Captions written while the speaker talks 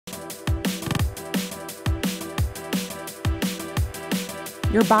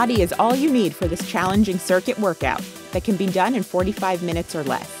Your body is all you need for this challenging circuit workout that can be done in 45 minutes or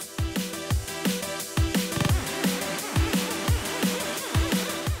less.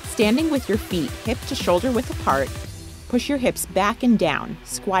 Standing with your feet hip to shoulder width apart, push your hips back and down,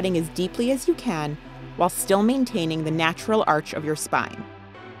 squatting as deeply as you can while still maintaining the natural arch of your spine.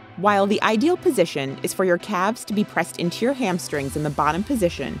 While the ideal position is for your calves to be pressed into your hamstrings in the bottom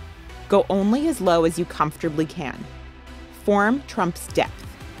position, go only as low as you comfortably can. Form trumps depth.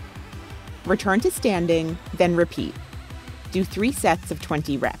 Return to standing, then repeat. Do 3 sets of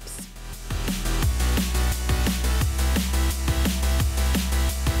 20 reps.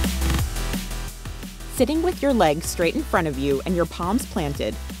 Sitting with your legs straight in front of you and your palms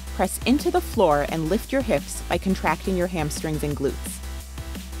planted, press into the floor and lift your hips by contracting your hamstrings and glutes.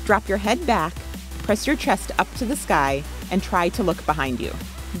 Drop your head back, press your chest up to the sky, and try to look behind you.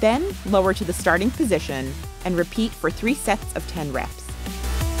 Then lower to the starting position and repeat for 3 sets of 10 reps.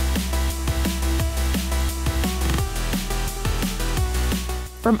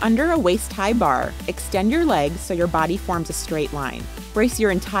 From under a waist-high bar, extend your legs so your body forms a straight line. Brace your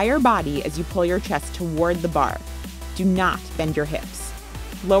entire body as you pull your chest toward the bar. Do not bend your hips.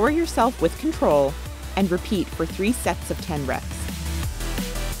 Lower yourself with control and repeat for 3 sets of 10 reps.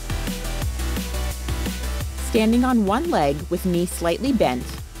 Standing on one leg with knee slightly bent,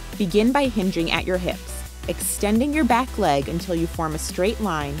 begin by hinging at your hips, extending your back leg until you form a straight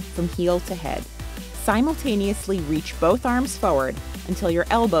line from heel to head. Simultaneously reach both arms forward until your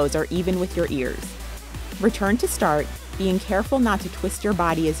elbows are even with your ears. Return to start, being careful not to twist your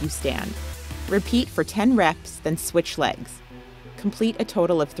body as you stand. Repeat for 10 reps, then switch legs. Complete a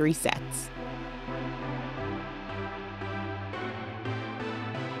total of 3 sets.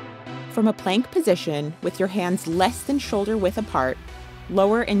 From a plank position, with your hands less than shoulder width apart,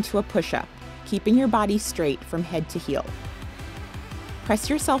 lower into a push-up, keeping your body straight from head to heel. Press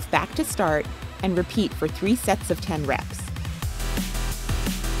yourself back to start and repeat for 3 sets of 10 reps.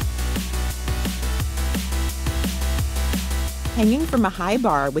 Hanging from a high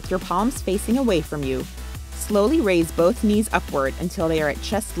bar with your palms facing away from you, slowly raise both knees upward until they are at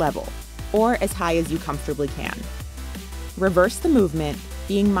chest level, or as high as you comfortably can. Reverse the movement,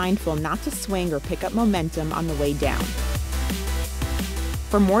 being mindful not to swing or pick up momentum on the way down.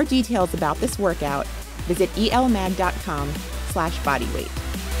 For more details about this workout, visit elmag.com/bodyweight.